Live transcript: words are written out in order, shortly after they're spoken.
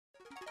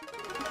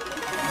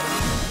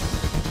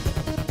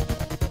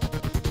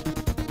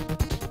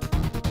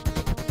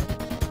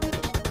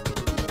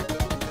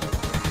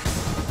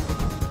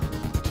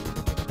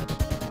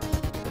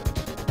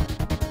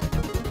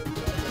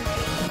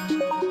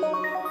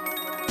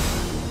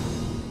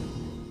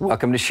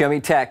Welcome to Show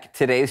Me Tech.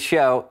 Today's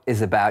show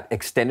is about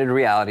extended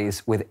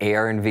realities with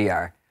AR and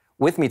VR.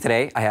 With me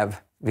today, I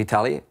have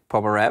Vitaly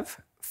Ponomarev,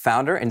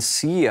 founder and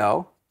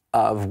CEO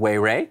of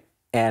WayRay,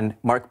 and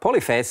Marc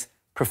Pollefeys,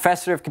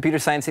 professor of computer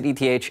science at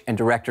ETH and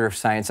director of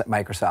science at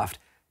Microsoft.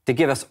 To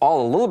give us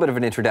all a little bit of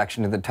an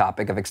introduction to the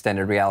topic of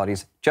extended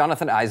realities,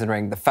 Jonathan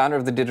Isenring, the founder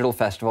of the Digital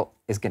Festival,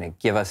 is going to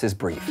give us his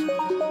brief.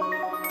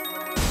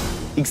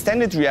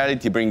 Extended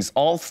reality brings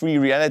all three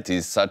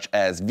realities, such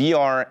as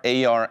VR,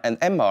 AR, and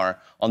MR,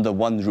 under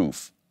one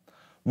roof.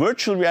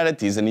 Virtual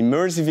reality is an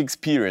immersive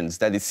experience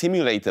that is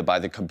simulated by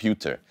the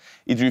computer.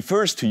 It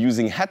refers to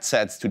using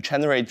headsets to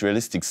generate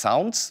realistic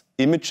sounds,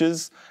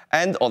 images,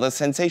 and other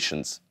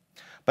sensations.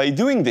 By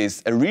doing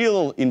this, a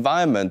real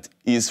environment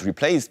is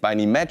replaced by an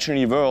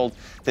imaginary world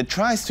that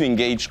tries to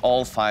engage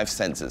all five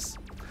senses.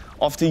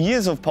 After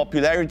years of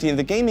popularity in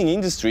the gaming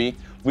industry,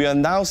 we are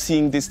now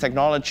seeing this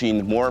technology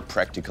in more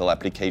practical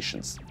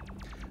applications.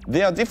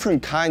 There are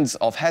different kinds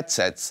of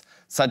headsets,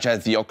 such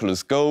as the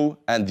Oculus Go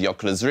and the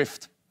Oculus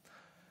Rift,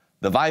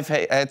 the Vive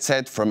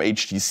headset from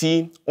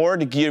HTC, or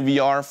the Gear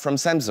VR from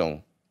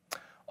Samsung.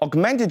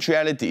 Augmented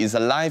reality is a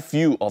live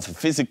view of a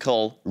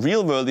physical,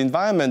 real-world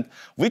environment,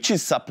 which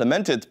is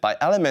supplemented by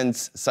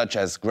elements such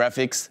as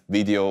graphics,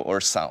 video,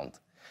 or sound.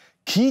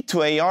 Key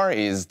to AR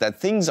is that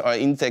things are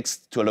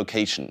indexed to a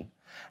location.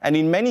 And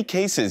in many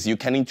cases, you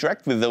can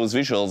interact with those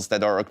visuals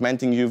that are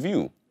augmenting your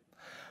view.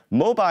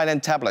 Mobile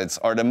and tablets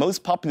are the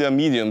most popular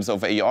mediums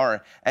of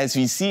AR, as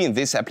we see in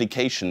this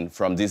application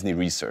from Disney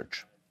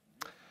Research.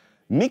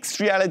 Mixed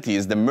reality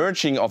is the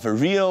merging of a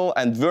real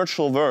and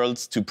virtual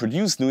worlds to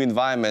produce new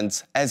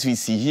environments, as we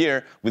see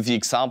here with the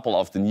example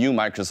of the new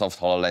Microsoft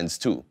HoloLens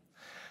 2.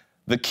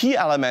 The key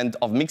element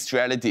of mixed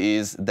reality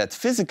is that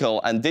physical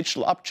and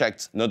digital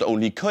objects not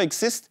only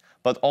coexist,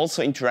 but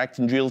also interact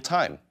in real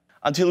time.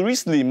 Until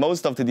recently,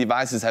 most of the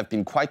devices have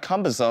been quite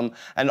cumbersome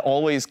and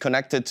always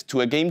connected to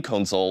a game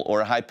console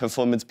or a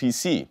high-performance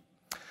PC.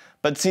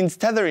 But since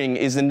tethering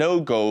is a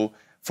no-go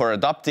for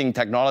adopting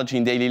technology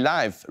in daily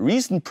life,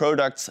 recent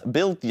products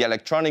build the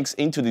electronics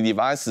into the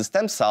devices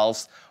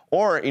themselves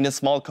or in a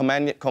small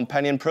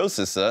companion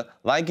processor,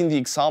 like in the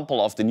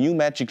example of the new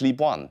Magic Leap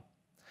 1.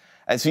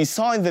 As we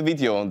saw in the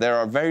video, there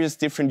are various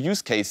different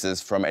use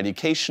cases from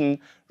education,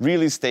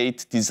 real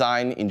estate,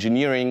 design,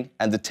 engineering,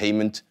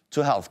 entertainment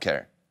to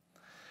healthcare.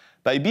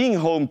 By being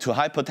home to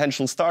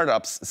high-potential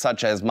startups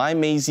such as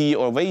MyMazy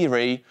or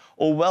WayRay,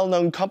 or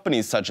well-known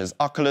companies such as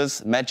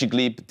Oculus, Magic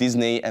Leap,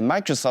 Disney, and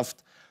Microsoft,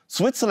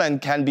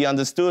 Switzerland can be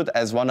understood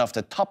as one of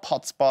the top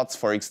hotspots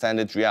for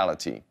extended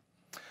reality.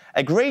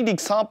 A great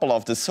example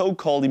of the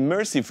so-called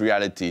immersive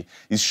reality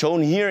is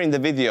shown here in the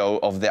video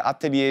of the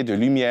Atelier de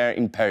Lumière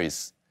in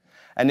Paris.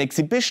 An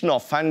exhibition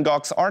of Van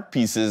Gogh's art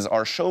pieces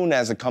are shown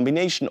as a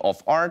combination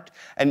of art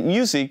and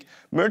music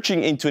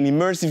merging into an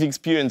immersive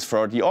experience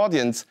for the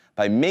audience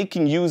by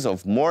making use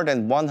of more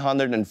than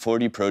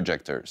 140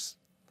 projectors.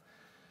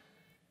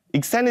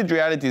 Extended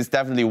reality is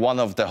definitely one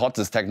of the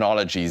hottest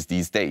technologies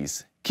these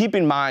days. Keep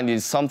in mind it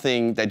is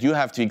something that you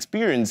have to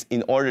experience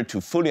in order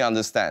to fully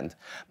understand.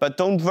 But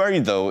don't worry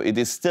though, it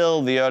is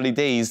still the early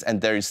days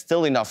and there is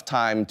still enough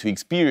time to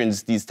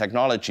experience these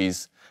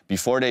technologies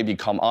before they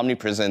become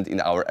omnipresent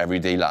in our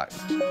everyday life.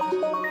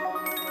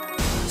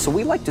 So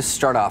we like to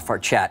start off our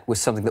chat with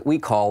something that we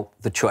call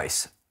the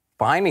choice.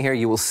 Behind me here,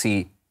 you will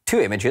see two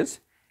images,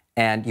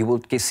 and you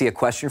will see a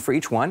question for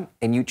each one,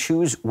 and you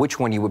choose which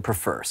one you would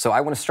prefer. So I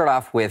want to start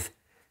off with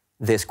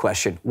this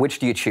question. Which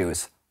do you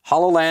choose?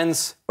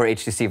 HoloLens or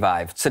HTC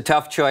Vive? It's a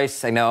tough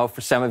choice, I know,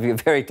 for some of you, a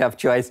very tough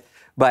choice.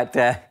 But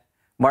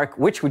Marc,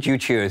 which would you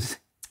choose?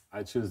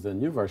 I choose the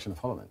new version of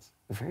HoloLens.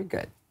 Very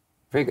good.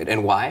 Very good.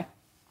 And why?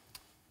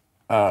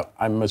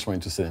 I'm much more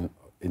interested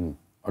in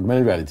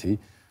augmented reality.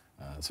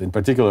 So in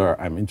particular,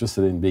 I'm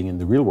interested in being in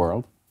the real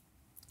world,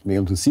 being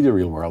able to see the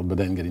real world, but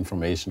then get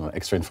information or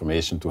extra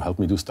information to help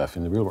me do stuff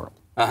in the real world.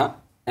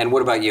 And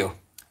what about you?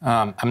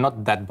 I'm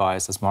not that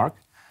biased as Marc,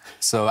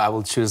 so I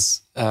will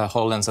choose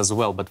HoloLens as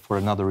well, but for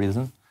another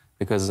reason,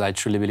 because I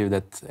truly believe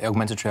that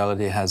augmented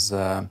reality has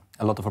a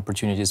lot of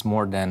opportunities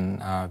more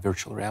than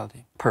virtual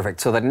reality.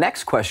 Perfect. So the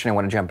next question I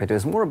want to jump into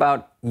is more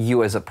about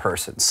you as a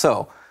person.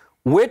 So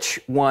which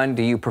one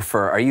do you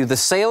prefer? Are you the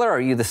sailor or are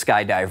you the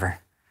skydiver?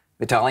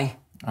 Vitaly?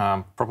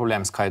 Probably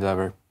I'm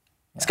skydiver.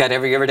 Yeah.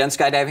 Skydiver, you ever done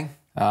skydiving?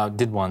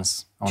 Did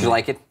once. Did you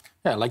like it?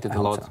 Yeah, I liked it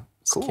a lot. So.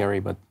 Cool.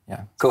 Scary, but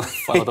yeah, cool.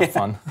 A lot of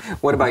fun.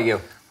 What about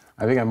you?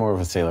 I think I'm more of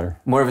a sailor.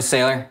 More of a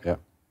sailor? Yeah.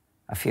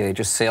 I feel you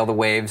just sail the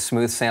waves,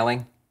 smooth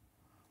sailing?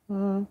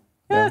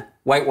 Yeah.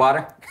 White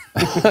water?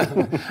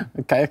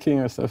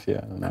 Kayaking or stuff,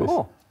 yeah. Nice.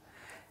 Cool.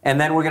 And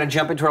then we're going to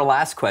jump into our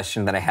last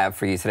question that I have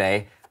for you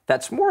today.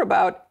 That's more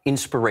about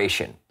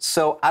inspiration.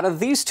 So out of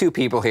these two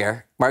people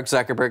here, Mark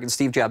Zuckerberg and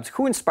Steve Jobs,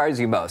 who inspires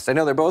you most? I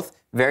know they're both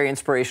very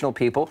inspirational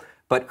people,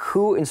 but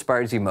who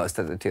inspires you most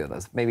of the two of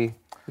those? Maybe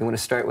you want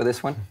to start with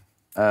this one?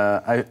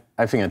 I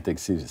think I'd take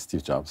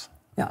Steve Jobs.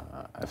 Yeah.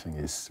 I think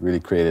he's really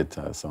created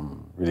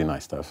some really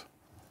nice stuff.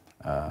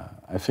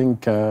 I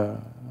think the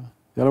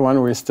other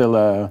one, we're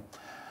still,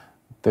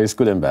 there's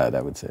good and bad,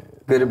 I would say.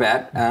 Good and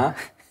bad?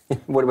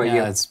 What about you?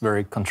 Yeah, it's a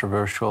very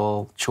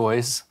controversial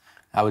choice.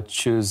 I would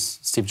choose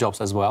Steve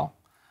Jobs as well.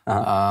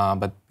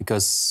 But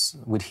because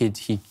with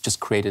he just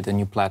created a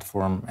new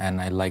platform,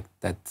 and I like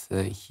that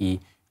he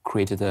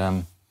created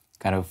a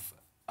kind of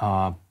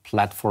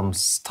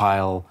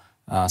platform-style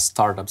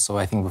startup. So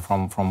I think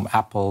from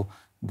Apple,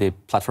 the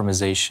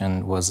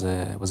platformization was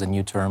a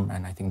new term,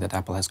 and I think that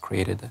Apple has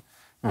created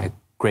a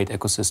great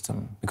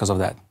ecosystem because of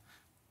that.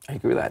 I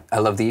agree with that. I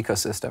love the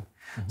ecosystem.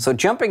 So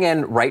jumping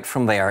in right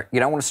from there,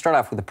 I want to start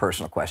off with a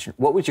personal question.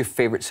 What was your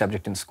favorite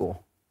subject in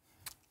school?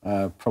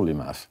 Probably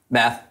math.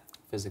 Math?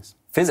 Physics.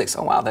 Physics.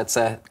 Oh, wow. That's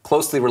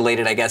closely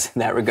related, I guess, in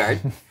that regard.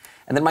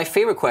 And then my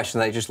favorite question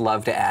that I just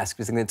love to ask,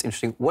 because I think that's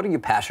interesting, what are you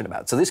passionate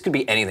about? So this could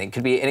be anything. It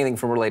could be anything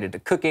from related to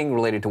cooking,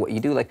 related to what you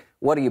do. Like,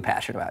 what are you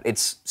passionate about?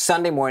 It's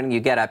Sunday morning, you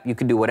get up, you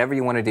can do whatever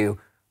you want to do.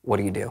 What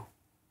do you do?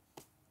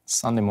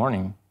 Sunday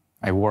morning,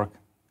 I work.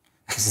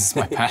 This is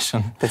my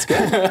passion. That's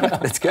good.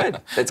 That's good.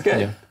 That's good.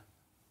 Yeah.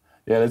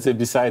 Yeah, let's say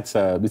besides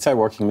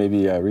working,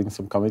 maybe reading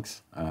some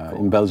comics. Cool.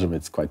 In Belgium,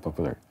 it's quite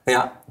popular.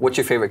 Yeah? What's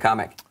your favorite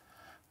comic?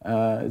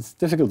 It's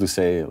difficult to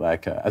say.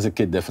 Like, as a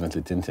kid,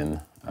 definitely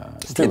Tintin.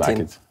 Still Tintin. like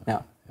it.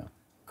 Yeah.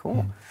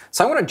 Cool.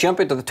 So I want to jump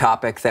into the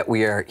topic that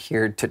we are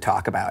here to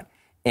talk about.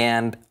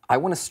 And I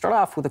want to start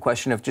off with a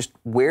question of just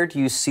where do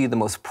you see the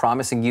most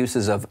promising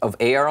uses of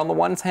AR on the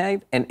one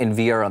side and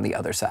VR on the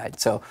other side?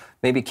 So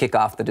maybe kick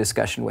off the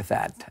discussion with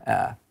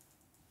that.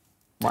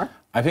 Marc?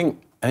 I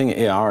think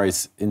AR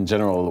is, in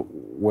general,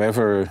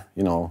 wherever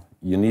you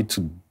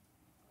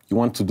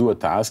want to do a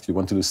task, you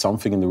want to do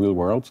something in the real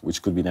world,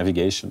 which could be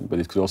navigation, but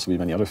it could also be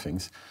many other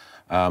things.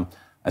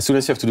 As soon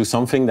as you have to do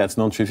something that's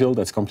non-trivial,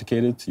 that's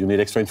complicated, you need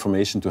extra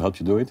information to help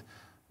you do it.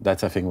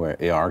 That's, I think, where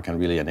AR can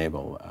really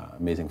enable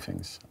amazing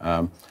things.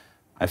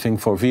 I think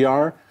for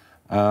VR,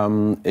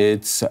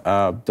 it's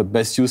the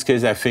best use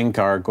case, I think,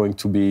 are going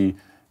to be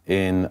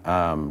in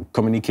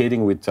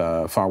communicating with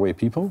faraway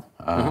people.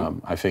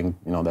 I think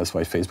that's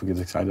why Facebook is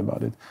excited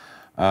about it.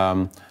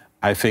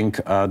 I think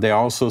there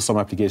are also some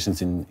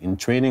applications in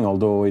training,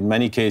 although in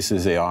many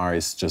cases AR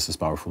is just as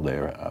powerful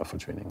there for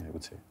training, I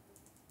would say.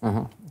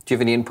 Do you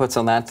have any inputs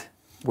on that?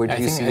 Where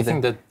do you see I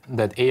think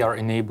that AR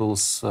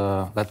enables,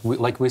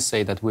 like we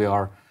say, that we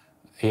are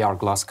AR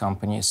glass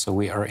companies, so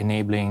we are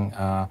enabling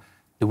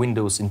the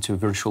windows into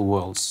virtual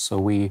worlds. So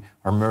we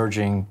are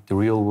merging the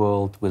real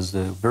world with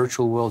the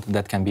virtual world, and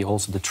that can be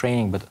also the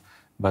training,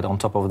 but on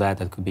top of that,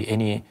 that could be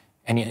any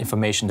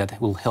information that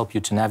will help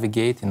you to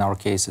navigate. In our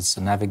case, it's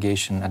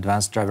navigation,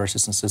 advanced driver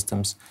assistance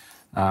systems,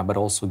 but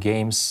also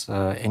games,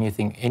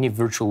 any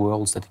virtual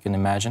worlds that you can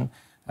imagine,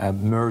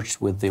 merged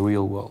with the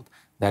real world.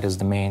 That is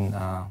the main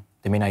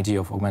idea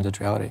of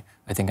augmented reality,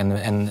 I think.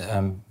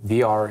 And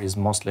VR is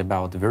mostly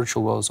about the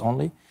virtual worlds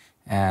only,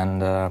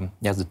 and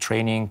yes, the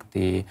training,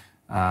 the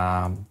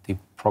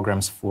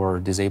programs for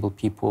disabled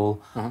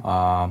people,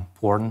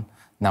 porn.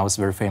 Now it's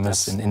very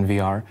famous in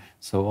VR.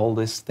 So all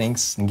these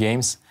things and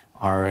games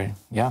are,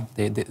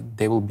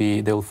 they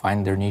will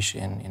find their niche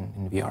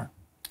in VR.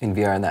 In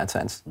VR, in that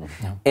sense.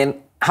 Yeah. And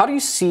how do you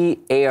see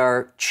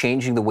AR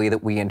changing the way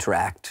that we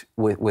interact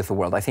with the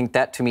world? I think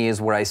that, to me,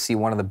 is where I see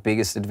one of the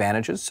biggest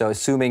advantages. So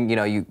assuming,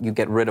 you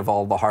get rid of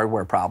all the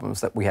hardware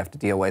problems that we have to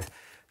deal with,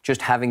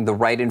 just having the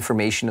right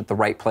information at the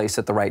right place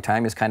at the right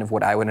time is kind of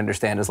what I would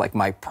understand as like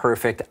my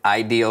perfect,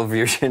 ideal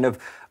version of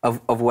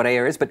what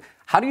AR is. But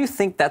how do you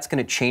think that's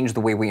going to change the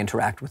way we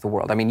interact with the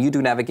world? I mean, you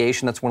do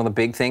navigation. That's one of the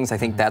big things. I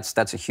think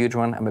that's a huge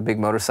one. I'm a big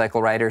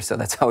motorcycle rider, so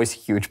that's always a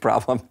huge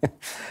problem.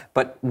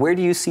 But where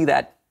do you see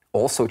that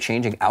also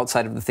changing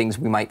outside of the things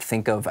we might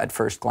think of at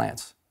first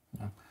glance?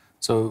 Yeah.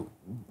 So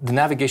the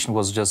navigation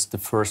was just the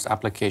first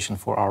application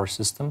for our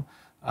system.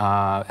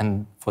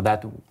 And for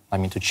that,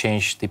 to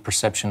change the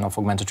perception of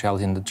augmented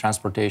reality in the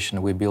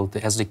transportation, we built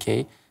the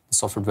SDK, the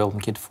software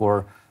development kit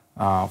for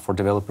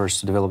developers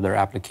to develop their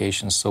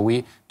applications. So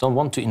we don't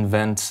want to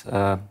invent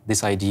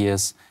these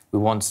ideas. We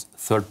want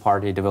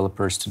third-party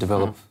developers to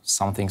develop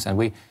some things, and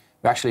we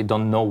actually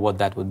don't know what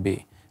that would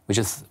be. We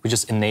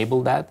just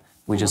enable that.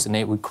 We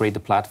create the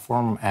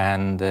platform,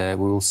 and we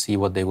will see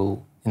what they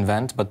will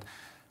invent. But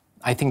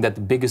I think that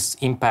the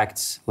biggest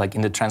impact, like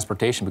in the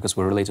transportation, because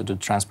we're related to the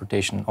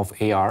transportation of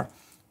AR,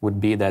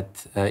 would be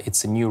that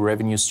it's a new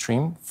revenue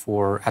stream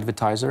for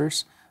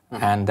advertisers,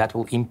 and that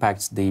will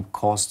impact the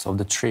cost of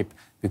the trip,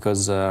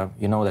 because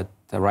you know that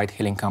the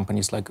ride-hailing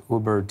companies like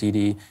Uber,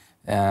 Didi,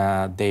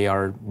 they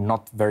are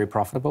not very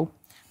profitable,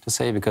 to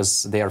say,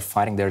 because they are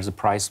fighting. There's a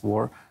price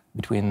war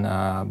between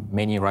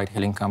many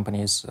ride-hailing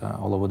companies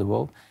all over the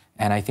world.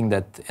 And I think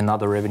that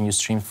another revenue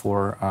stream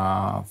for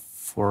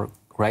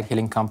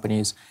ride-hailing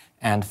companies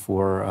and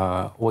for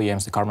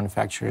OEMs, the car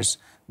manufacturers,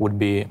 would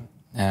be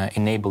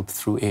enabled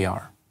through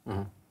AR.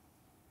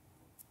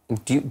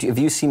 Have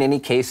you seen any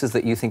cases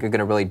that you think are going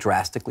to really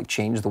drastically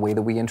change the way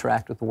that we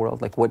interact with the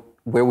world? Like,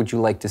 where would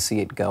you like to see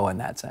it go in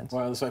that sense?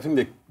 Well, so I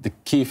think the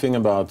key thing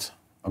about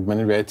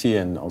augmented reality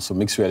and also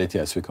mixed reality,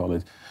 as we call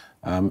it,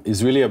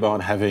 is really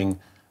about having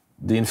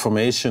the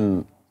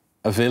information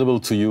available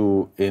to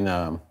you in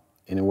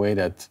in a way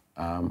that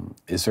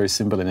is very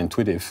simple and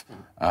intuitive.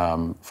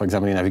 For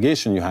example, in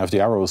navigation, you have the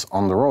arrows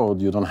on the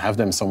road. You don't have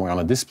them somewhere on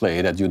a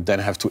display that you then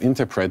have to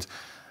interpret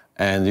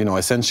and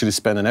essentially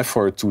spend an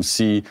effort to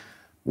see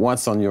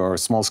what's on your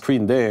small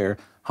screen there,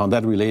 how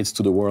that relates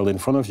to the world in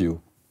front of you.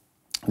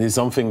 This is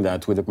something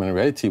that with augmented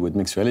reality, with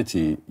mixed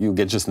reality, you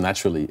get just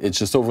naturally. It's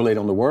just overlaid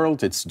on the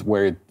world. It's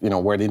where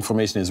where the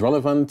information is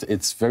relevant.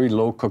 It's very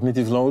low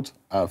cognitive load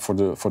for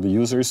the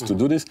users to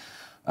do this.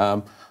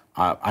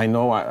 I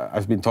know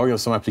I've been talking of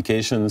some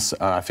applications.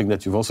 I think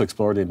that you've also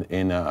explored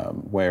in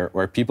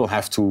where people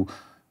have to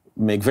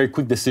make very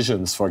quick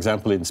decisions. For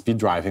example, in speed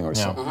driving or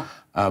so.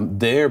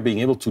 There, being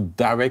able to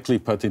directly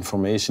put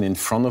information in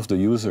front of the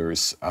users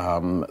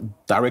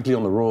directly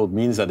on the road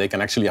means that they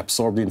can actually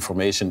absorb the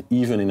information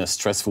even in a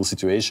stressful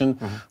situation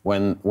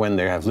when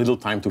they have little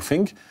time to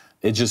think.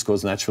 It just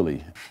goes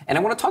naturally. And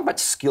I want to talk about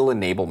skill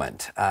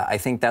enablement. I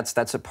think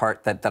that's a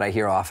part that I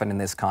hear often in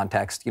this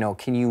context.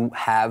 Can you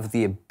have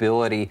the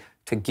ability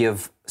to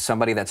give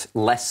somebody that's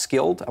less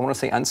skilled, I want to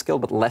say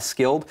unskilled, but less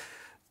skilled,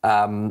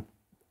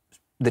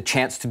 the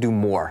chance to do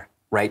more?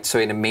 Right, so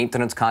in a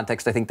maintenance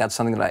context, I think that's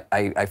something that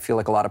I feel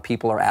like a lot of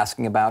people are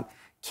asking about.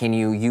 Can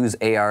you use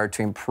AR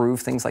to improve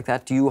things like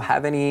that? Do you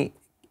have any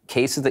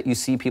cases that you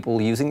see people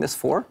using this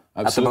for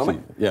at the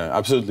moment? Yeah,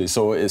 absolutely.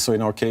 So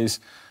in our case,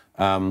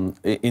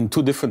 in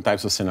two different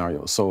types of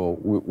scenarios. So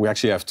we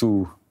actually have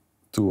two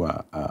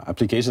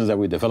applications that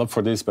we developed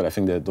for this, but I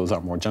think that those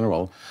are more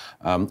general.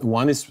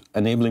 One is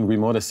enabling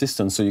remote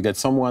assistance. So you get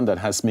someone that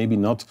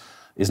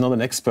is not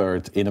an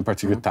expert in a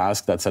particular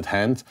task that's at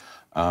hand.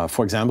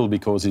 For example,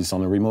 because he's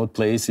on a remote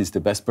place, he's the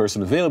best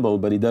person available,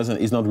 but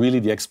he's not really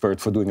the expert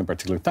for doing a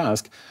particular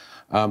task.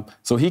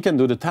 So he can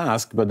do the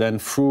task, but then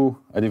through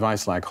a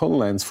device like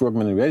HoloLens, through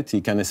augmented reality,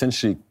 can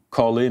essentially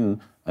call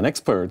in an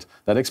expert.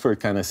 That expert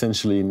can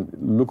essentially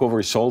look over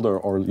his shoulder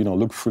or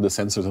look through the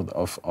sensors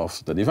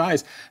of the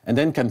device, and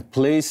then can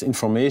place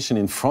information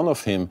in front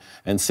of him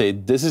and say,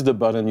 this is the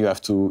button you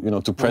have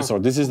to press, or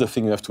this is the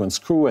thing you have to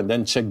unscrew, and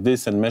then check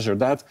this and measure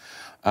that.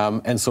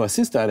 And so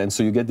assist that, and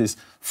so you get this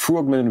through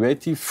augmented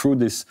reality, through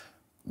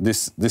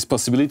this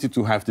possibility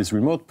to have this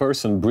remote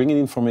person bringing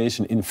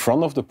information in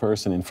front of the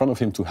person, in front of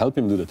him to help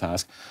him do the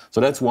task.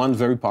 So that's one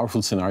very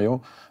powerful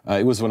scenario.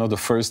 It was one of the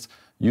first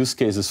use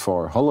cases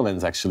for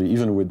HoloLens, actually,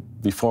 even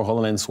before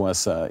HoloLens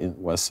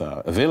was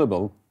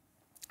available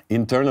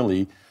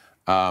internally,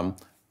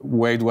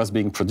 where it was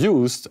being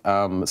produced.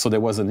 So there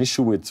was an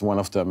issue with one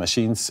of the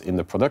machines in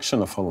the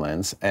production of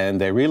HoloLens,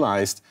 and they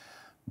realized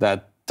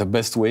that the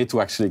best way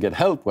to actually get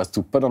help was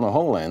to put on a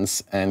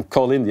HoloLens and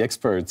call in the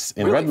experts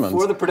in Redmond.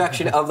 For the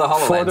production of the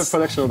HoloLens. For the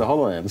production of the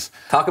HoloLens.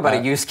 Talk about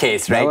a use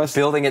case, right?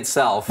 Building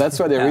itself. That's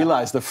why they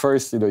realized the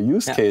first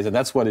use case, and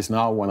that's what is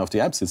now one of the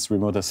apps. It's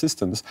remote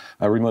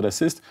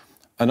assist.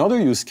 Another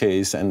use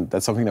case, and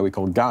that's something that we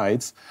call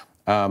guides,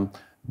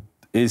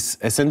 is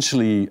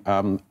essentially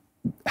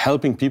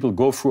helping people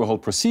go through a whole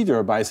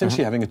procedure by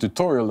essentially having a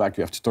tutorial, like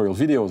you have tutorial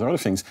videos or other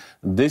things.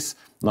 This,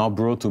 now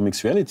brought to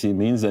mixed reality,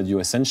 means that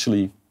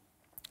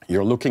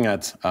you're looking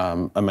at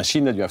a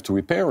machine that you have to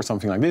repair or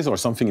something like this, or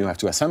something you have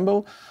to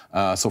assemble.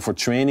 So for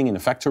training in a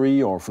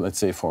factory, or let's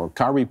say for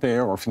car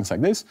repair or things like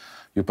this,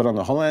 you put on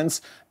the HoloLens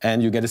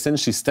and you get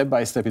essentially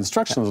step-by-step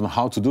instructions on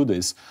how to do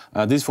this.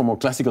 This is for more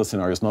classical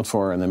scenarios, not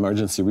for an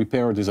emergency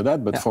repair or this or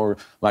that, but for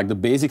like the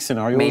basic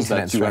scenarios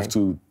that you have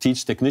to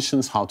teach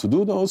technicians how to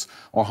do those,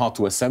 or how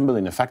to assemble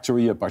in a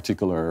factory a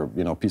particular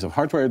piece of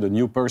hardware. The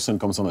new person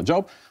comes on a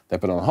job, they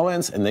put on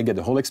HoloLens and they get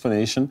the whole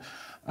explanation.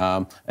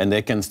 And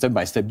they can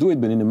step-by-step do it,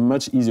 but in a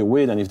much easier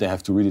way than if they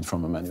have to read it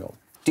from a manual.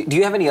 Do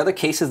you have any other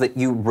cases that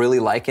you really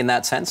like in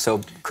that sense?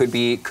 So could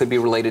be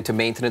related to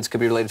maintenance, could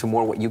be related to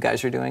more what you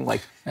guys are doing?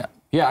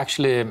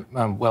 Actually,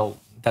 well,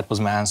 that was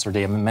my answer.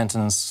 The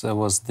maintenance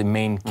was the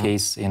main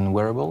case in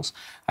wearables.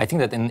 I think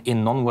that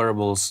in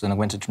non-wearables, and I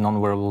went into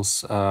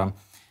non-wearables,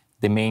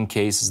 the main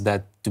case is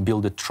that to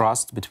build a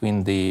trust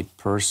between the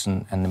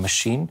person and the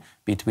machine,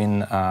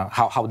 between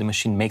how the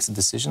machine makes a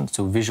decision,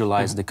 to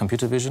visualize the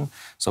computer vision.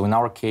 So in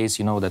our case,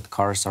 that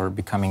cars are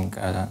becoming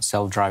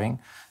self-driving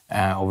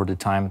over the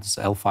time.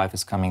 L5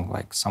 is coming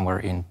like somewhere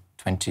in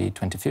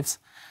 2025.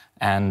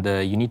 And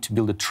you need to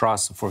build a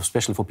trust,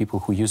 especially for people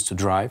who used to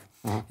drive.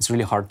 It's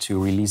really hard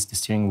to release the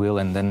steering wheel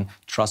and then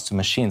trust the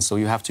machine. So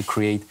you have to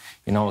create,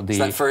 It's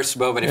that first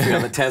moment if you're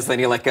on the Tesla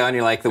and you let go and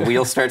you're like, the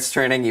wheel starts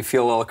turning, you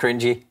feel a little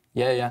cringy.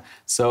 Yeah.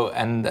 So,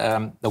 and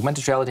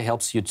augmented reality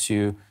helps you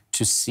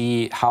to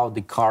see how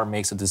the car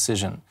makes a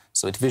decision.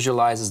 So it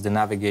visualizes the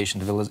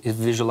navigation, it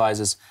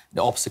visualizes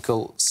the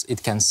obstacles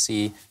it can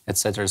see,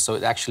 etc. So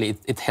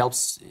it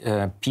helps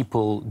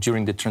people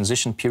during the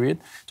transition period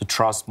to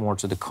trust more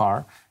to the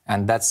car.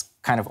 And that's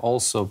kind of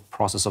also a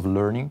process of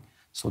learning.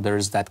 So there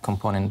is that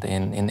component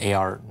in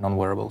AR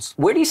non-wearables.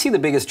 Where do you see the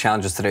biggest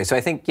challenges today? So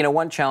I think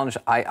one challenge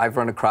I've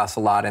run across a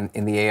lot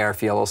in the AR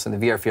field, also in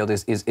the VR field,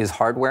 is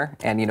hardware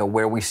and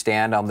where we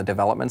stand on the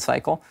development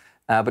cycle.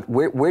 But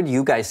where do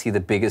you guys see the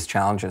biggest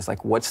challenges?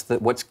 Like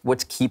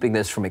what's keeping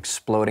this from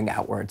exploding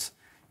outwards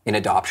in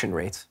adoption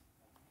rates?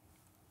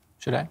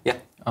 Should I? Yeah.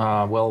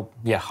 Well,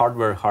 yeah,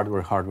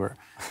 hardware.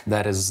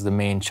 That is the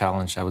main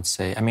challenge, I would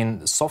say. I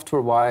mean,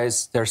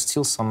 software-wise, there's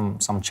still some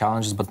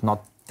challenges, but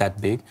not that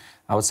big.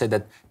 I would say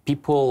that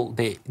people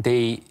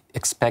they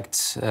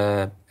expect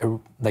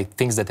like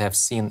things that they have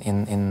seen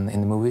in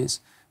the movies,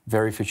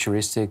 very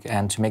futuristic,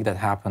 and to make that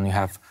happen, you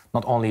have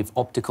not only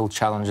optical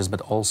challenges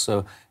but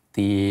also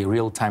the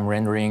real-time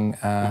rendering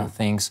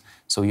things.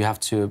 So you have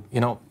to,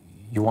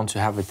 you want to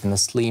have it in a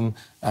slim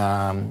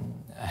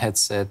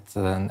headset,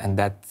 and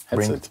that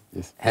brings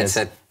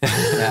headset.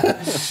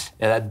 Yeah.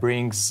 Yeah, that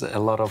brings a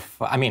lot of.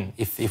 I mean,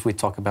 if we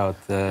talk about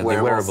the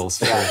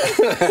wearables, yeah.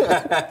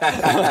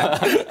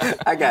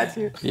 I got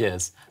you.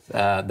 Yes,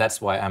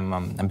 that's why I'm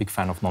a big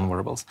fan of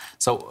non-wearables.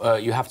 So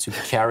you have to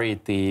carry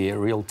the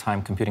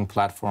real-time computing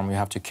platform. You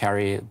have to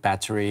carry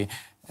battery,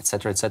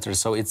 etc., etc.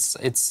 So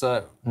it's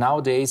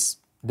nowadays.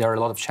 There are a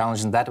lot of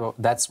challenges, and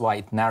that's why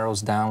it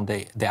narrows down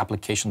the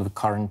application of the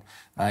current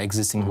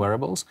existing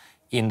wearables.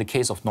 In the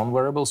case of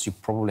non-wearables, you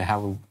probably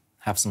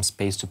have some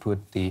space to put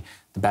the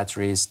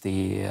batteries,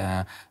 the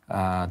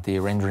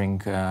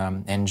rendering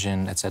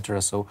engine,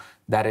 etc. So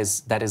that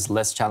is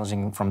less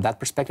challenging from that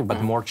perspective, but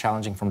more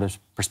challenging from the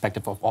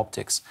perspective of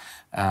optics.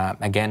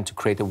 Again, to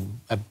create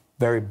a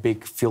very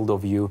big field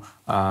of view,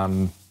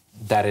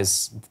 that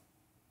is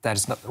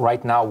not.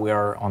 Right now, we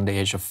are on the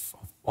edge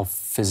of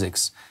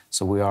physics.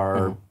 So we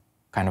are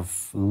kind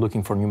of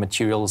looking for new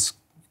materials,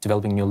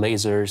 developing new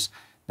lasers.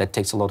 That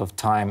takes a lot of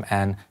time,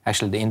 and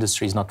actually the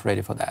industry is not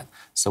ready for that.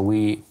 So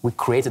we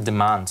create a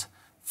demand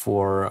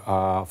for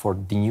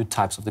the new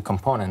types of the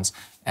components,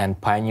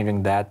 and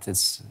pioneering that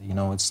is,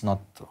 it's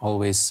not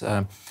always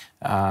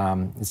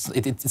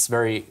it's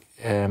very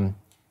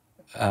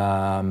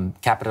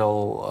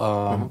capital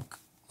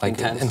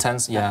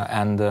intense,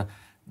 yeah, and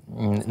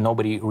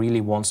nobody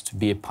really wants to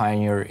be a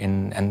pioneer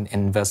and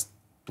invest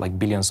like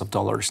billions of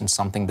dollars in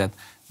something that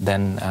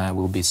then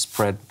will be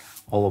spread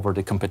all over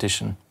the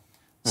competition.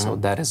 So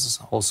that is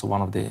also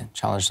one of the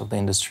challenges of the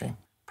industry.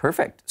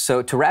 Perfect.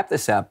 So to wrap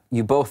this up,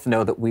 you both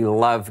know that we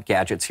love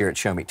gadgets here at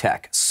Show Me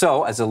Tech.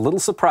 So as a little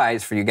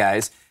surprise for you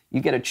guys, you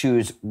get to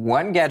choose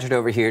one gadget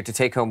over here to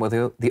take home with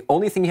you. The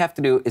only thing you have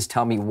to do is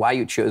tell me why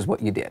you chose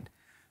what you did.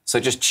 So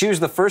just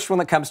choose the first one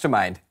that comes to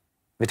mind.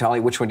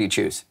 Vitaly, which one do you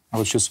choose? I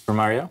would choose Super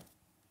Mario.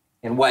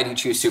 And why do you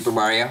choose Super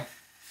Mario?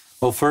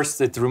 Well, first,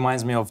 it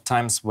reminds me of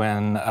times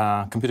when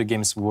computer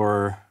games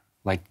were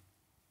like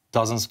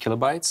dozens of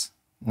kilobytes.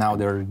 Now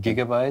they're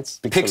gigabytes.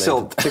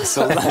 Pixeled.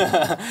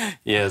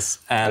 Yes.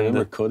 And I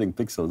remember coding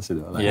pixels,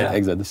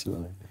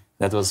 hexadecimal.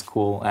 That was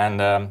cool.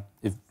 And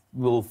it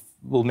will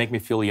make me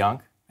feel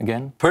young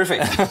again.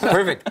 Perfect.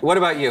 Perfect. What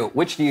about you?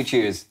 Which do you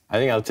choose? I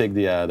think I'll take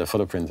the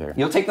photo printer.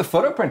 You'll take the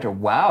photo printer.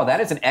 Wow, that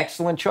is an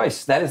excellent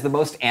choice. That is the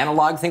most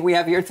analog thing we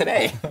have here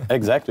today.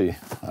 Exactly.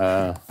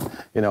 The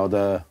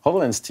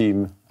HoloLens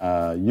team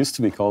used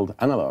to be called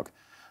Analog.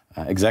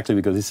 Exactly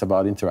because it's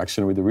about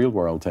interaction with the real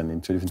world and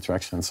intuitive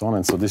interaction and so on.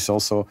 And so this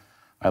also,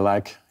 I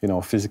like,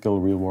 physical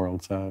real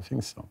world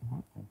things. So.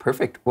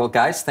 Perfect. Well,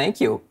 guys,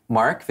 thank you.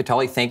 Marc,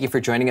 Vitaly, thank you for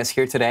joining us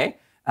here today.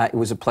 It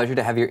was a pleasure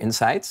to have your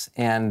insights.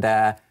 And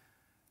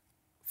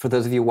for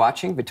those of you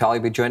watching, Vitaly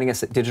will be joining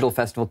us at Digital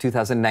Festival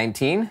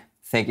 2019.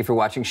 Thank you for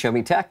watching Show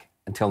Me Tech.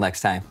 Until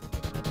next time.